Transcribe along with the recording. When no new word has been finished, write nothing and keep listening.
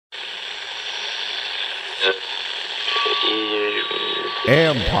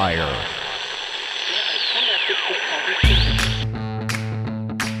Empire.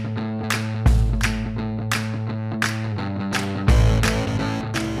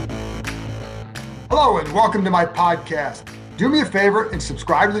 Hello and welcome to my podcast. Do me a favor and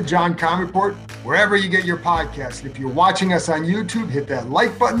subscribe to the John Keim Report wherever you get your podcasts. If you're watching us on YouTube, hit that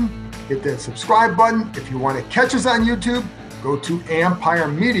like button, hit that subscribe button. If you want to catch us on YouTube, go to Empire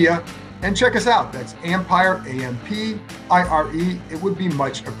Media and check us out. That's Empire, A-M-P-I-R-E. It would be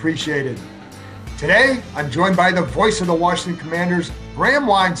much appreciated. Today, I'm joined by the voice of the Washington Commanders, Bram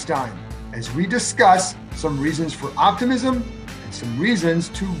Weinstein, as we discuss some reasons for optimism and some reasons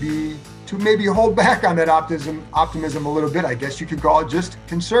to maybe hold back on that optimism a little bit. I guess you could call it just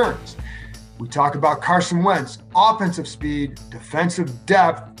concerns. We talk about Carson Wentz, offensive speed, defensive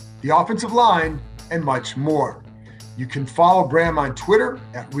depth, the offensive line, and much more. You can follow Bram on Twitter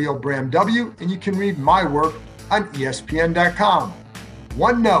at RealBramW, and you can read my work on ESPN.com.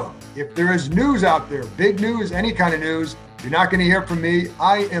 One note, if there is news out there, big news, any kind of news, you're not going to hear from me.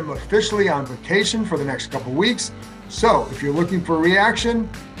 I am officially on vacation for the next couple weeks. So if you're looking for a reaction,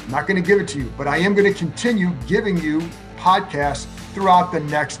 I'm not going to give it to you, but I am going to continue giving you podcasts throughout the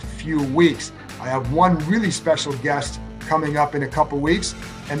next few weeks. I have one really special guest coming up in a couple weeks,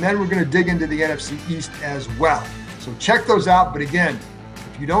 and then we're going to dig into the NFC East as well. So check those out. But again,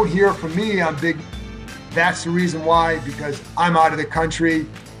 if you don't hear from me on big, that's the reason why, because I'm out of the country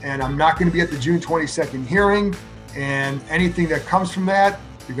and I'm not going to be at the June 22nd hearing, and anything that comes from that,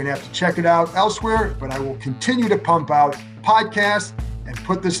 you're going to have to check it out elsewhere, but I will continue to pump out podcasts and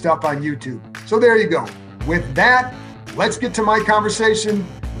put this stuff on YouTube. So there you go. With that, let's get to my conversation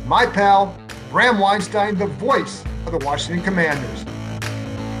with my pal, Bram Weinstein, the voice of the Washington Commanders.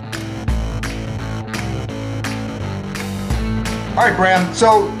 All right, Bram.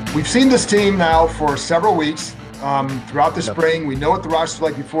 So we've seen this team now for several weeks throughout the spring. We know what the roster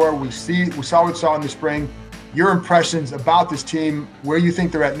was like before. We saw what we saw in the spring. Your impressions about this team, where you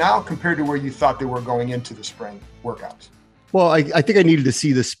think they're at now compared to where you thought they were going into the spring workouts? Well, I think I needed to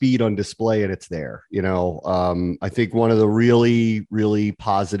see the speed on display, and it's there. I think one of the really, really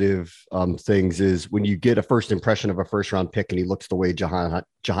positive things is when you get a first impression of a first-round pick and he looks the way Jahan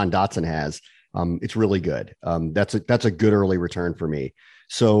Dotson has, it's really good. That's a good early return for me.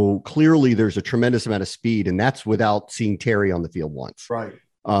 So clearly there's a tremendous amount of speed, and that's without seeing Terry on the field once. Right.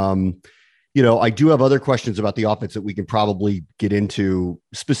 I do have other questions about the offense that we can probably get into,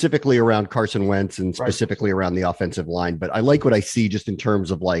 specifically around Carson Wentz and specifically around the offensive line. But I like what I see just in terms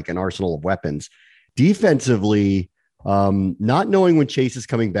of like an arsenal of weapons. Defensively, not knowing when Chase is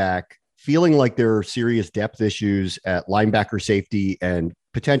coming back, feeling like there are serious depth issues at linebacker, safety, and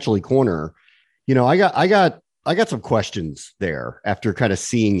potentially corner. I got some questions there after kind of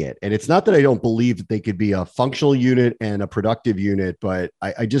seeing it. And it's not that I don't believe that they could be a functional unit and a productive unit, but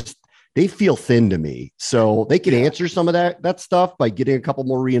they feel thin to me. So they can answer some of that stuff by getting a couple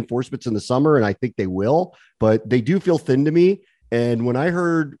more reinforcements in the summer, and I think they will, but they do feel thin to me. And when I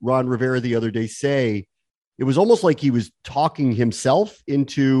heard Ron Rivera the other day say, it was almost like he was talking himself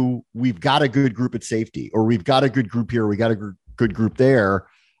into, we've got a good group at safety, or we've got a good group here, we got a good group there,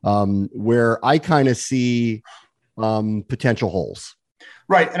 where I kind of see potential holes.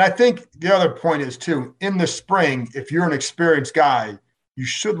 Right. And I think the other point is too, in the spring, if you're an experienced guy, you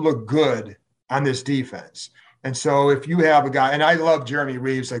should look good on this defense. And so if you have a guy, and I love Jeremy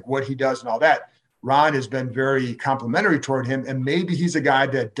Reeves, like what he does and all that, Ron has been very complimentary toward him. And maybe he's a guy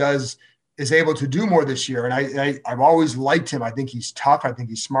that is able to do more this year. And I've always liked him. I think he's tough. I think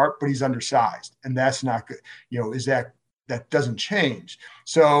he's smart, but he's undersized. And that's not good. That doesn't change.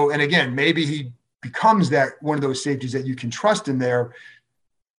 So, and again, maybe he becomes that one of those safeties that you can trust in there.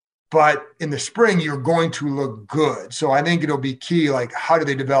 But in the spring, you're going to look good. So I think it'll be key, like how do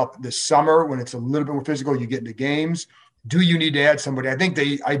they develop this summer when it's a little bit more physical, you get into games. Do you need to add somebody? I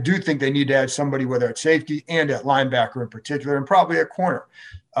do think they need to add somebody, whether it's safety and at linebacker in particular, and probably at corner.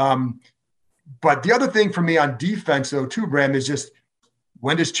 But the other thing for me on defense, though, too, Bram, is just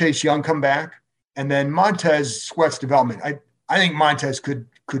when does Chase Young come back? And then Montez Sweat's development. I think Montez could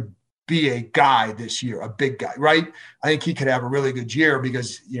be a guy this year, a big guy, right? I think he could have a really good year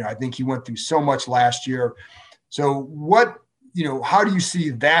because, I think he went through so much last year. So how do you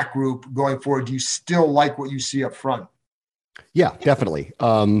see that group going forward? Do you still like what you see up front? Yeah, definitely.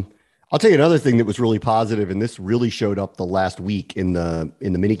 I'll tell you another thing that was really positive, and this really showed up the last week in the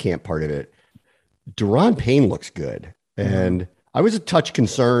minicamp part of it. Daron Payne looks good. And I was a touch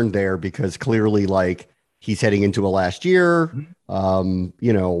concerned there because clearly, like, he's heading into a last year.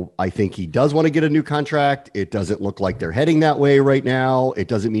 I think he does want to get a new contract. It doesn't look like they're heading that way right now. It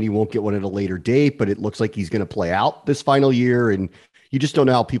doesn't mean he won't get one at a later date, but it looks like he's going to play out this final year. And you just don't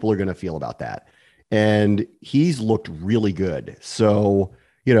know how people are going to feel about that. And he's looked really good. So,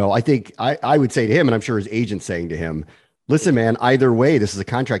 I think I would say to him, and I'm sure his agent's saying to him, listen, man, either way, this is a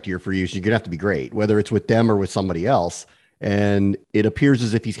contract year for you. So you're going to have to be great, whether it's with them or with somebody else. And it appears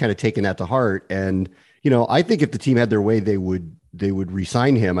as if he's kind of taken that to heart. And, I think if the team had their way, they would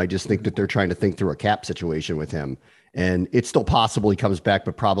re-sign him. I just think that they're trying to think through a cap situation with him. And it's still possible he comes back,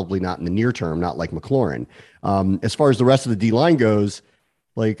 but probably not in the near term, not like McLaurin. As far as the rest of the D-line goes,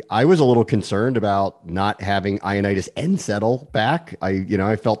 like I was a little concerned about not having Ioannidis and Settle back.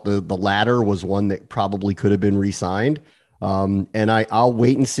 I felt the latter was one that probably could have been re-signed. And I'll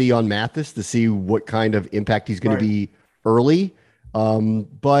wait and see on Mathis to see what kind of impact he's going to be early.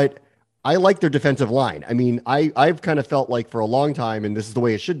 But I like their defensive line. I mean, I've kind of felt like for a long time, and this is the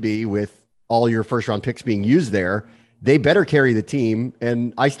way it should be with all your first round picks being used there, they better carry the team.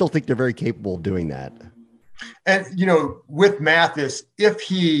 And I still think they're very capable of doing that. And, with Mathis, if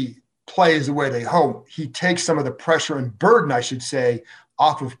he plays the way they hope, he takes some of the pressure and burden, I should say,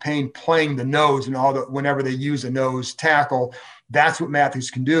 off of Payne playing the nose and whenever they use a nose tackle. That's what Mathis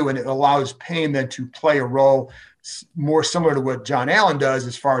can do. And it allows Payne then to play a role more similar to what John Allen does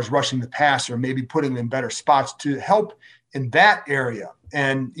as far as rushing the passer, maybe putting him in better spots to help in that area.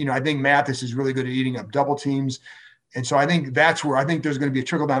 And, I think Mathis is really good at eating up double teams. And so I think that's where I think there's going to be a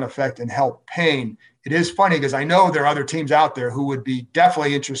trickle-down effect and help Payne. It is funny because I know there are other teams out there who would be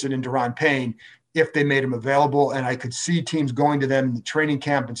definitely interested in Daron Payne if they made him available. And I could see teams going to them in the training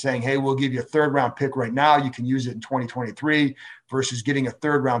camp and saying, hey, we'll give you a third-round pick right now. You can use it in 2023 versus getting a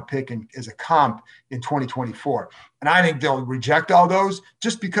third-round pick as a comp in 2024. And I think they'll reject all those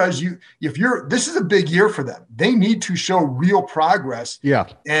just because this is a big year for them. They need to show real progress. Yeah.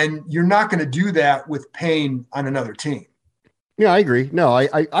 And you're not going to do that with Payne on another team. Yeah, I agree. No, I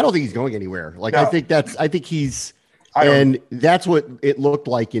don't think he's going anywhere. Like, no. I think he's, and that's what it looked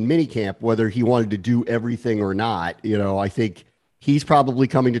like in minicamp, whether he wanted to do everything or not. I think he's probably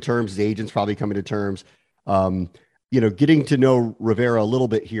coming to terms. His agent's probably coming to terms. Getting to know Rivera a little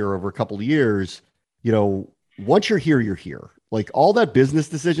bit here over a couple of years, once you're here, you're here. Like all that business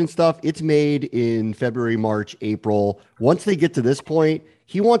decision stuff, it's made in February, March, April. Once they get to this point,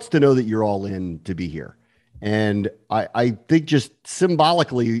 he wants to know that you're all in to be here. And I think just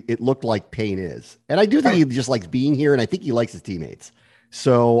symbolically, it looked like Payne is. And I do think he just likes being here, and I think he likes his teammates.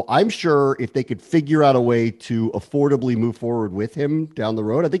 So I'm sure if they could figure out a way to affordably move forward with him down the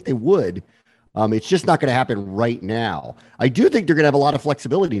road, I think they would. It's just not going to happen right now. I do think they're going to have a lot of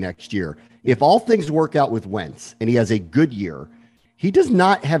flexibility next year. If all things work out with Wentz and he has a good year, he does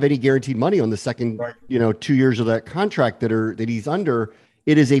not have any guaranteed money on the second, 2 years of that contract that he's under.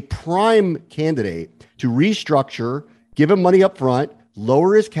 It is a prime candidate to restructure, give him money up front,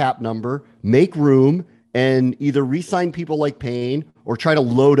 lower his cap number, make room, and either re-sign people like Payne or try to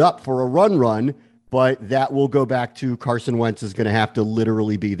load up for a run. But that will go back to Carson Wentz is going to have to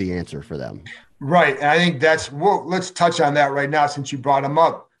literally be the answer for them. Right. And I think let's touch on that right now since you brought him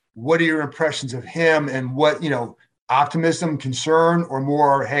up. What are your impressions of him and what, optimism, concern, or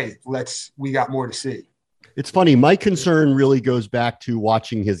more, hey, we got more to see? It's funny. My concern really goes back to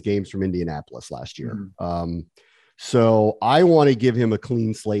watching his games from Indianapolis last year. Mm-hmm. So I want to give him a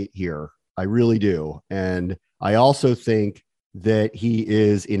clean slate here. I really do. And I also think that he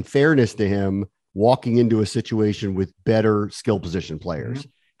is, in fairness to him, walking into a situation with better skill position players. Mm-hmm.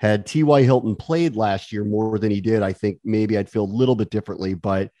 Had T.Y. Hilton played last year more than he did, I think maybe I'd feel a little bit differently.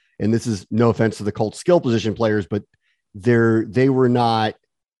 But, and this is no offense to the Colts skill position players, but they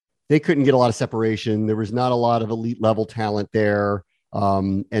couldn't get a lot of separation. There was not a lot of elite level talent there.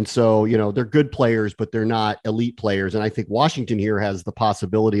 And so, they're good players, but they're not elite players. And I think Washington here has the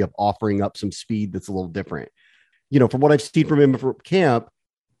possibility of offering up some speed that's a little different. From what I've seen from him for camp,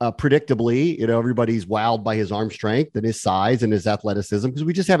 predictably, everybody's wowed by his arm strength and his size and his athleticism because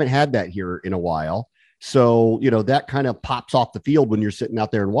we just haven't had that here in a while. So, that kind of pops off the field when you're sitting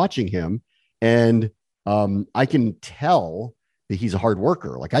out there and watching him. And I can tell that he's a hard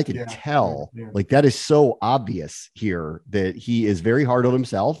worker. Like I can tell, like that is so obvious here that he is very hard on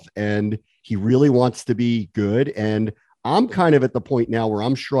himself and he really wants to be good. And I'm kind of at the point now where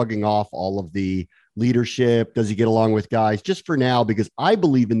I'm shrugging off all of the leadership. Does he get along with guys just for now? Because I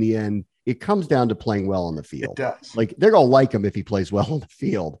believe in the end, it comes down to playing well on the field. It does. Like they're going to like him if he plays well on the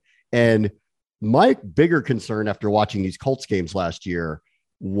field. And my bigger concern after watching these Colts games last year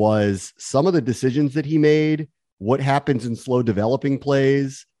was some of the decisions that he made, what happens in slow developing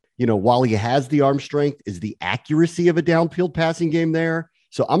plays. while he has the arm strength, is the accuracy of a downfield passing game there.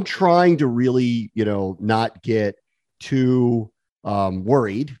 So I'm trying to really, not get too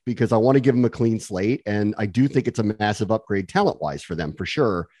worried, because I want to give him a clean slate. And I do think it's a massive upgrade talent-wise for them, for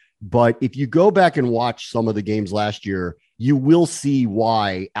sure. But if you go back and watch some of the games last year, you will see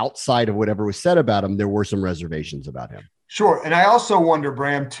why, outside of whatever was said about him, there were some reservations about him. Sure. And I also wonder,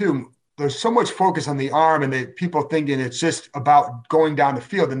 Bram, too, there's so much focus on the arm and people thinking it's just about going down the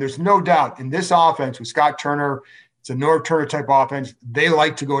field. And there's no doubt in this offense with Scott Turner, it's a Norv Turner type offense. They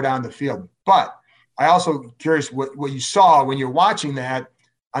like to go down the field. But I also curious what you saw when you're watching that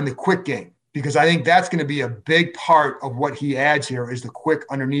on the quick game, because I think that's going to be a big part of what he adds here is the quick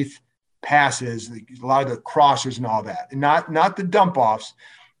underneath passes, a lot of the crossers and all that, and not the dump offs,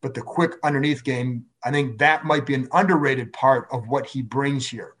 but the quick underneath game. I think that might be an underrated part of what he brings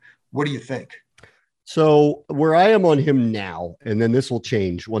here. What do you think? So where I am on him now, and then this will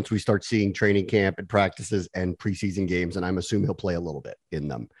change once we start seeing training camp and practices and preseason games, and I'm assuming he'll play a little bit in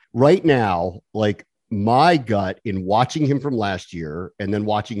them. Right now, like my gut in watching him from last year and then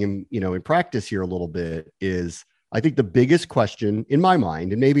watching him, in practice here a little bit, is I think the biggest question in my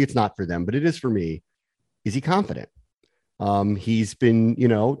mind, and maybe it's not for them, but it is for me, is he confident? He's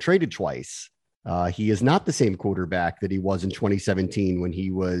been, traded twice. He is not the same quarterback that he was in 2017 when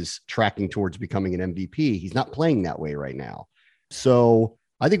he was tracking towards becoming an MVP. He's not playing that way right now. So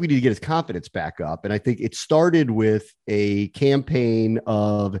I think we need to get his confidence back up. And I think it started with a campaign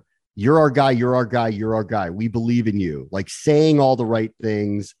of, you're our guy, you're our guy, you're our guy. We believe in you. Like saying all the right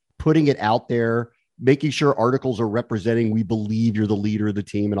things, putting it out there, making sure articles are representing, we believe you're the leader of the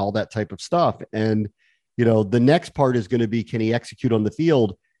team and all that type of stuff. And, the next part is going to be, can he execute on the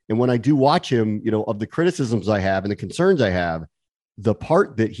field? And when I do watch him, of the criticisms I have and the concerns I have, the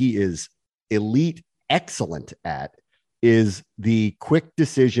part that he is elite, excellent at is the quick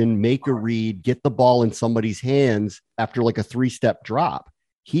decision, make a read, get the ball in somebody's hands after like a 3-step drop.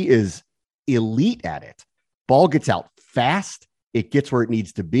 He is elite at it. Ball gets out fast. It gets where it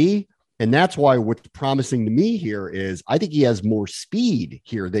needs to be. And that's why what's promising to me here is I think he has more speed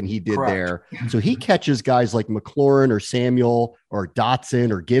here than he did there. So he catches guys like McLaurin or Samuel or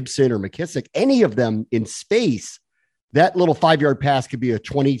Dotson or Gibson or McKissick, any of them in space. That little 5-yard pass could be a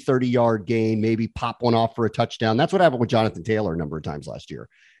 20, 30-yard gain, maybe pop one off for a touchdown. That's what happened with Jonathan Taylor a number of times last year.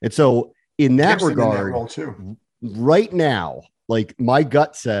 And so in that Gibson regard, in that too. Right now, like my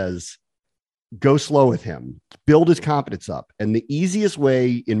gut says, go slow with him, build his confidence up. And the easiest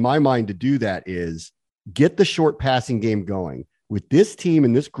way in my mind to do that is get the short passing game going. With this team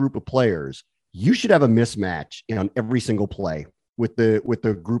and this group of players, you should have a mismatch on every single play with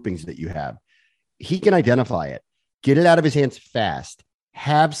the groupings that you have. He can identify it, get it out of his hands fast,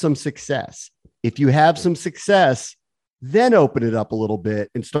 have some success. If you have some success, then open it up a little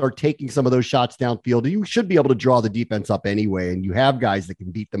bit and start taking some of those shots downfield. You should be able to draw the defense up anyway. And you have guys that can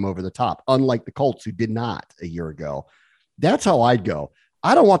beat them over the top, unlike the Colts who did not a year ago. That's how I'd go.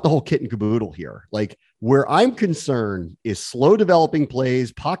 I don't want the whole kit and caboodle here. Like where I'm concerned is slow developing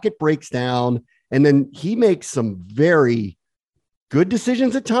plays, pocket breaks down, and then he makes some very good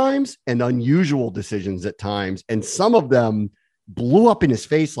decisions at times and unusual decisions at times. And some of them blew up in his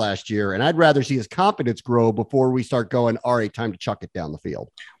face last year. And I'd rather see his confidence grow before we start going, all right, time to chuck it down the field.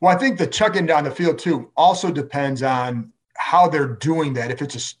 Well, I think the chucking down the field too also depends on how they're doing that. If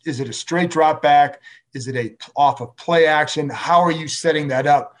is it a straight drop back? Is it off of play action? How are you setting that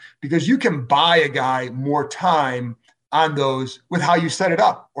up? Because you can buy a guy more time on those with how you set it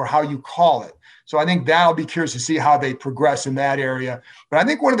up or how you call it. So I think that'll be curious to see how they progress in that area. But I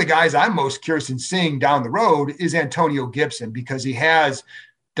think one of the guys I'm most curious in seeing down the road is Antonio Gibson, because he has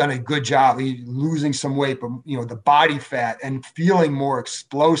done a good job. He's losing some weight, but the body fat and feeling more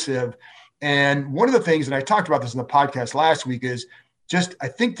explosive. And one of the things, and I talked about this in the podcast last week, is just I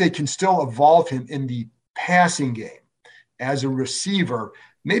think they can still evolve him in the passing game as a receiver.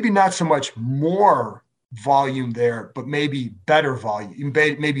 Maybe not so much more volume there, but maybe better volume,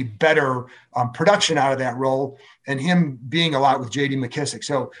 maybe better production out of that role, and him being a lot with JD McKissick.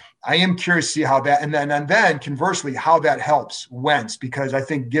 So I am curious to see how that, and then conversely, how that helps Wentz, because I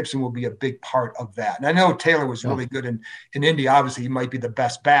think Gibson will be a big part of that. And I know Taylor was really good in Indy. Obviously, he might be the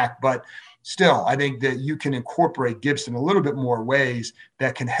best back, but still, I think that you can incorporate Gibson a little bit more ways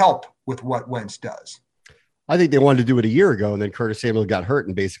that can help with what Wentz does. I think they wanted to do it a year ago, and then Curtis Samuel got hurt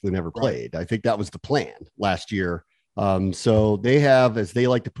and basically never played. I think that was the plan last year. So they have, as they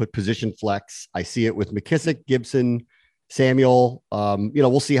like to put, position flex. I see it with McKissick, Gibson, Samuel.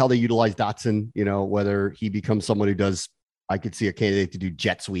 We'll see how they utilize Dotson, whether he becomes someone who does I could see a candidate to do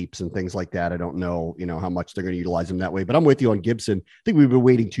jet sweeps and things like that. I don't know, how much they're going to utilize him that way, but I'm with you on Gibson. I think we've been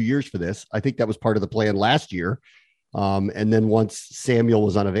waiting 2 years for this. I think that was part of the plan last year. And then once Samuel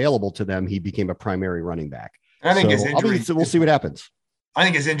was unavailable to them, he became a primary running back. And I think his injury, we'll see what happens. I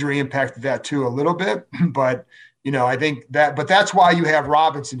think his injury impacted that too a little bit, but I think but that's why you have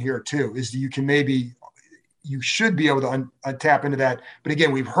Robinson here too, is you should be able to tap into that. But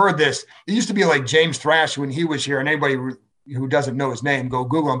again, we've heard this. It used to be like James Thrash when he was here, and anybody who doesn't know his name, go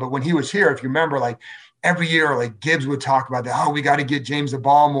Google him. But when he was here, if you remember, like every year, like Gibbs would talk about that. Oh, we got to get James the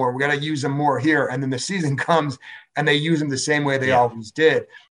ball more. We got to use him more here. And then the season comes and they use him the same way they always did.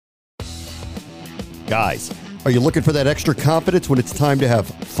 Guys, are you looking for that extra confidence when it's time to have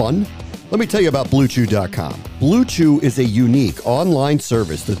fun? Let me tell you about BlueChew.com. Blue Chew is a unique online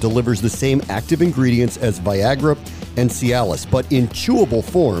service that delivers the same active ingredients as Viagra and Cialis, but in chewable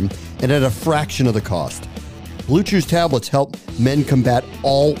form and at a fraction of the cost. Blue Chew's tablets help men combat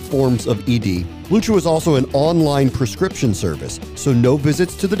all forms of ED. Blue Chew is also an online prescription service, so no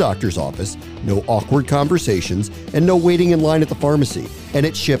visits to the doctor's office, no awkward conversations, and no waiting in line at the pharmacy. And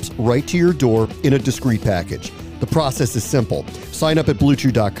it ships right to your door in a discreet package. The process is simple. Sign up at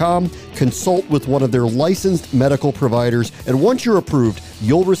BlueChew.com, consult with one of their licensed medical providers, and once you're approved,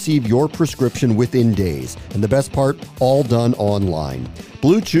 you'll receive your prescription within days. And the best part, all done online.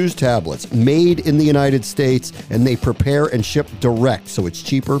 Blue Chew's tablets, made in the United States, and they prepare and ship direct, so it's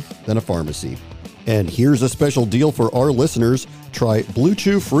cheaper than a pharmacy. And here's a special deal for our listeners. Try Blue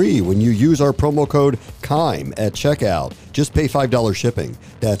Chew free when you use our promo code KEIM at checkout. Just pay $5 shipping.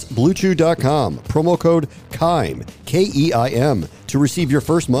 That's BlueChew.com, promo code KEIM, K-E-I-M, to receive your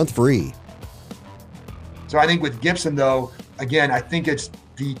first month free. So I think with Gibson, though, again, I think it's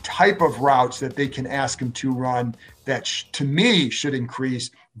the type of routes that they can ask him to run that, to me, should increase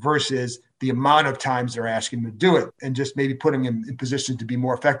versus the amount of times they're asking him to do it, and just maybe putting him in position to be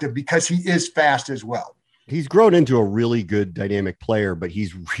more effective because he is fast as well. He's grown into a really good dynamic player, but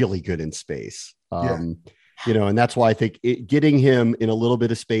he's really good in space. And that's why I think getting him in a little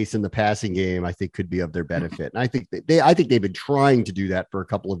bit of space in the passing game, I think could be of their benefit. And I think they've been trying to do that for a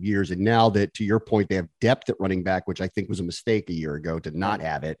couple of years. And now that, to your point, they have depth at running back, which I think was a mistake a year ago to not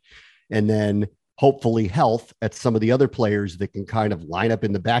have it. And then hopefully health at some of the other players that can kind of line up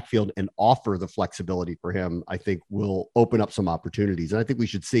in the backfield and offer the flexibility for him, I think will open up some opportunities. And I think we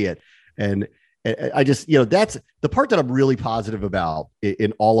should see it. And I just, that's the part that I'm really positive about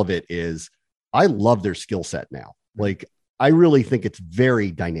in all of it is I love their skill set now. Like, I really think it's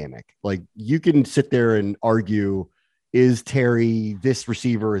very dynamic. Like, you can sit there and argue, is Terry this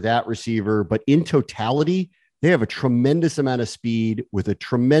receiver or that receiver? But in totality, they have a tremendous amount of speed with a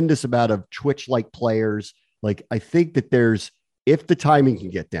tremendous amount of twitch-like players. Like, I think that if the timing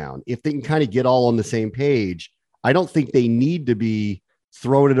can get down, if they can kind of get all on the same page, I don't think they need to be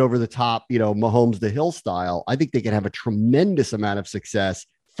throwing it over the top, Mahomes the Hill style. I think they can have a tremendous amount of success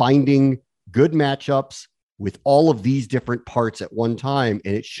finding good matchups with all of these different parts at one time.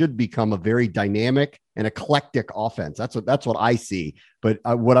 And it should become a very dynamic and eclectic offense. That's what I see. But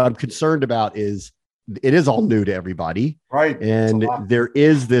what I'm concerned about is it is all new to everybody. Right. And there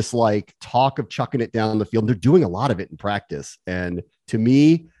is this like talk of chucking it down the field. They're doing a lot of it in practice. And to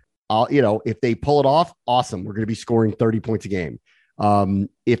me, if they pull it off, awesome. We're going to be scoring 30 points a game.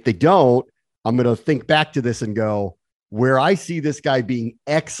 If they don't, I'm going to think back to this and go, where I see this guy being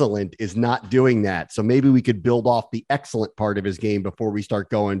excellent is not doing that. So maybe we could build off the excellent part of his game before we start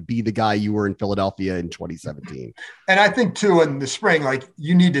going, be the guy you were in Philadelphia in 2017. And I think too, in the spring, like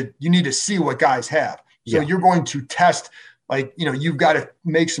you need to see what guys have. So you're going to test, like, you've got to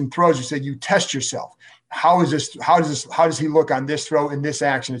make some throws. You say you test yourself. How does he look on this throw, in this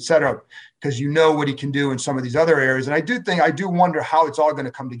action, et cetera? Because what he can do in some of these other areas. And I do wonder how it's all going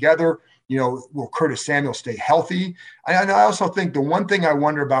to come together. Will Curtis Samuel stay healthy? And I also think the one thing I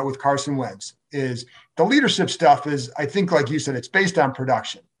wonder about with Carson Wentz is the leadership stuff is, I think, like you said, it's based on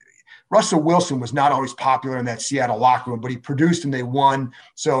production. Russell Wilson was not always popular in that Seattle locker room, but he produced and they won.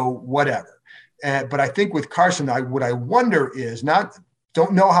 So whatever. But I think with Carson, what I wonder is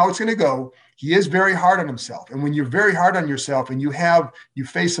don't know how it's going to go. He is very hard on himself. And when you're very hard on yourself and you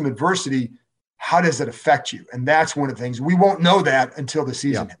face some adversity, how does that affect you? And that's one of the things we won't know that until the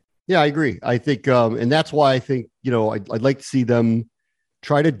season ends. Yeah, I agree. I think, and that's why I think, I'd like to see them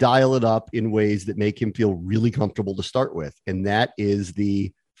try to dial it up in ways that make him feel really comfortable to start with. And that is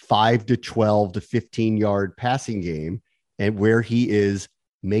the 5 to 12 to 15 yard passing game, and where he is,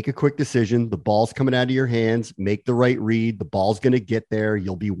 make a quick decision. The ball's coming out of your hands, make the right read. The ball's going to get there.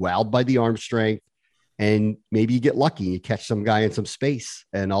 You'll be wowed by the arm strength. and maybe you get lucky and you catch some guy in some space,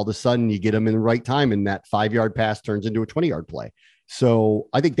 and all of a sudden you get him in the right time, and that 5-yard pass turns into a 20-yard play. So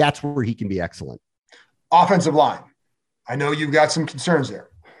I think that's where he can be excellent. Offensive line. I know you've got some concerns there.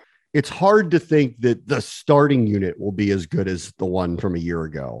 It's hard to think that the starting unit will be as good as the one from a year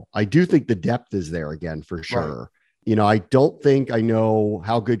ago. I do think the depth is there again, for sure. Right. You know, I don't think I know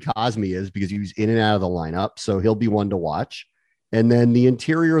how good Cosme is because he was in and out of the lineup. So he'll be one to watch. And then the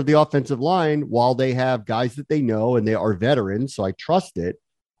interior of the offensive line, while they have guys that they know and they are veterans, so I trust it,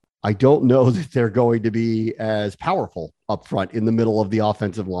 I don't know that they're going to be as powerful up front in the middle of the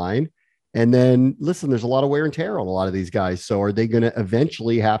offensive line. And then, listen, there's a lot of wear and tear on a lot of these guys. So are they going to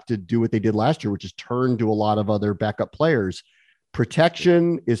eventually have to do what they did last year, which is turn to a lot of other backup players?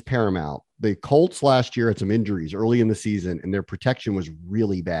 Protection is paramount. The Colts last year had some injuries early in the season, and their protection was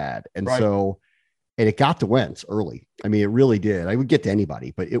really bad. And so, and it got to Wentz early. I mean, it really did. I would get to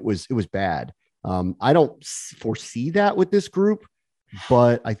anybody, but it was bad. I don't foresee that with this group,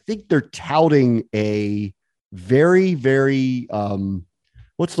 but I think they're touting a very, very,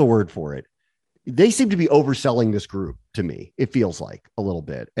 what's the word for it? They seem to be overselling this group to me. It feels like a little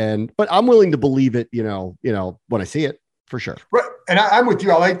bit. But I'm willing to believe it, you know, when I see it, for sure. Right. And I'm with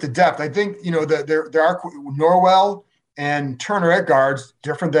you. I like the depth. I think, you know, there are Norwell and Turner at guards,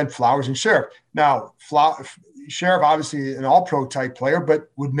 different than Flowers and Sheriff. Now, Sheriff, obviously an all-pro type player, but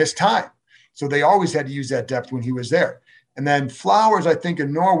would miss time. So they always had to use that depth when he was there. And then Flowers, I think,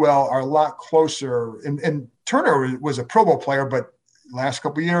 and Norwell are a lot closer. And Turner was a Pro Bowl player, but last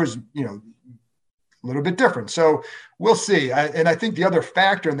couple of years, you know, a little bit different. So we'll see. And I think the other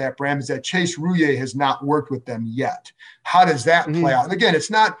factor in that, Bram, is that Chase Roullier has not worked with them yet. How does that play out? And again, it's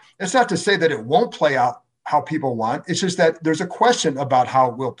not to say that it won't play out how people want. It's just that there's a question about how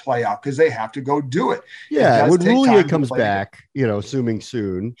it will play out because they have to go do it. Yeah, when Roullier comes back, you know, assuming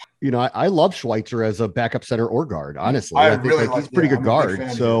soon, you know, I love Schweitzer as a backup center or guard, honestly. I think really he's a pretty good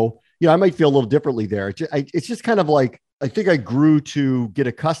guard. So, you know, I might feel a little differently there. It's just kind of like, I think I grew to get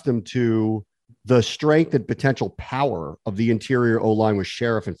accustomed to the strength and potential power of the interior O-line with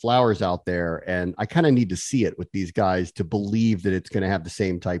Sheriff and Flowers out there. And I kind of need to see it with these guys to believe that it's going to have the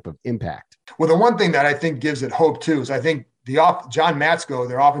same type of impact. Well, the one thing that I think gives it hope too, is I think John Matsko,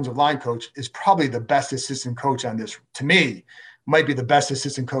 their offensive line coach, is probably the best assistant coach on this. To me, might be the best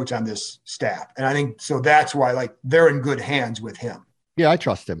assistant coach on this staff. And I think, so that's why, like, they're in good hands with him. Yeah, I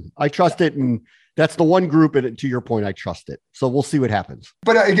trust him. I trust it. And that's the one group, and to your point, I trust it. So we'll see what happens.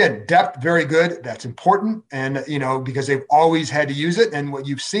 But again, depth, very good. That's important. And, you know, because they've always had to use it. And what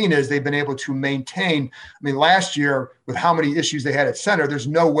you've seen is they've been able to maintain. I mean, last year, with how many issues they had at center, there's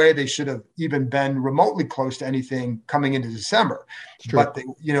no way they should have even been remotely close to anything coming into December. But,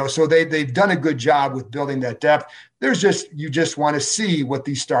 you know, so they've done a good job with building that depth. You just want to see what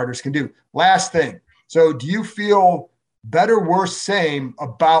these starters can do. Last thing. So do you feel better, worse, same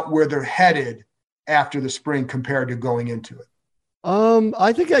about where they're headed after the spring compared to going into it?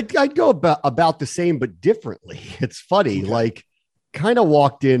 I think I'd go about the same, but differently. It's funny, like kind of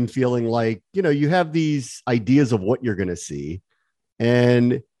walked in feeling like, you know, you have these ideas of what you're going to see.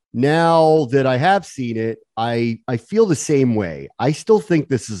 And now that I have seen it, I feel the same way. I still think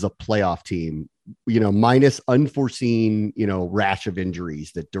this is a playoff team, you know, minus unforeseen, you know, rash of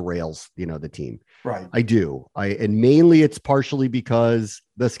injuries that derails, you know, the team. Right. I do. And mainly it's partially because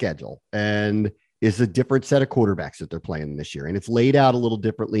the schedule and is a different set of quarterbacks that they're playing this year. And it's laid out a little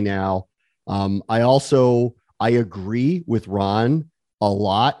differently now. I agree with Ron a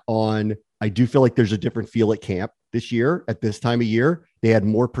lot on, I do feel like there's a different feel at camp this year at this time of year. They had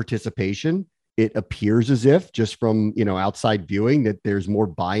more participation. It appears as if, just from, you know, outside viewing, that there's more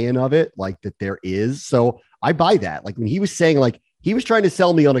buy-in of it, like that there is. So I buy that. Like when he was saying, like he was trying to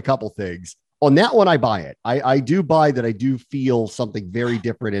sell me on a couple things. On that one, I buy it. I do buy that. I do feel something very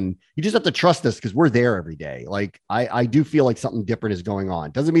different, and you just have to trust us because we're there every day. Like I do feel like something different is going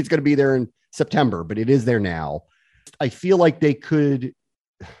on. Doesn't mean it's going to be there in September, but it is there now. I feel like they could,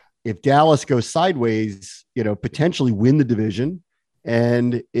 if Dallas goes sideways, you know, potentially win the division.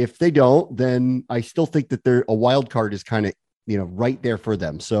 And if they don't, then I still think that they're a wild card is kind of, you know, right there for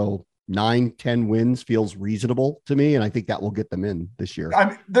them. So 9-10 wins feels reasonable to me. And I think that will get them in this year. I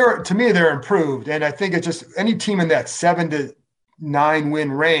mean, to me, they're improved. And I think it's just any team in that 7 to 9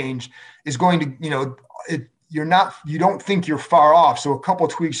 win range is going to, you know, you don't think you're far off. So a couple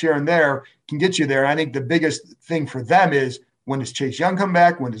of tweaks here and there can get you there. I think the biggest thing for them is, when does Chase Young come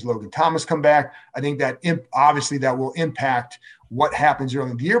back? When does Logan Thomas come back? I think that obviously that will impact what happens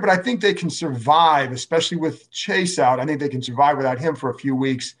early in the year, but I think they can survive, especially with Chase out. I think they can survive without him for a few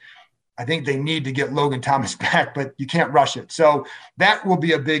weeks. I think they need to get Logan Thomas back, but you can't rush it. So that will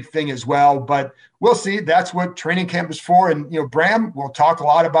be a big thing as well. But we'll see. That's what training camp is for. And, Bram, we'll talk a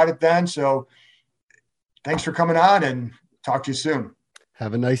lot about it then. So thanks for coming on, and talk to you soon.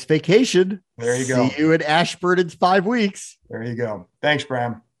 Have a nice vacation. There you go. See you in Ashburn in 5 weeks. There you go. Thanks,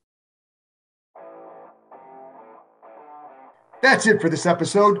 Bram. That's it for this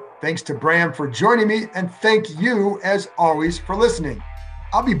episode. Thanks to Bram for joining me, and thank you, as always, for listening.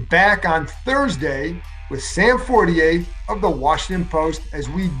 I'll be back on Thursday with Sam Fortier of the Washington Post as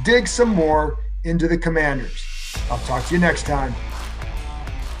we dig some more into the Commanders. I'll talk to you next time.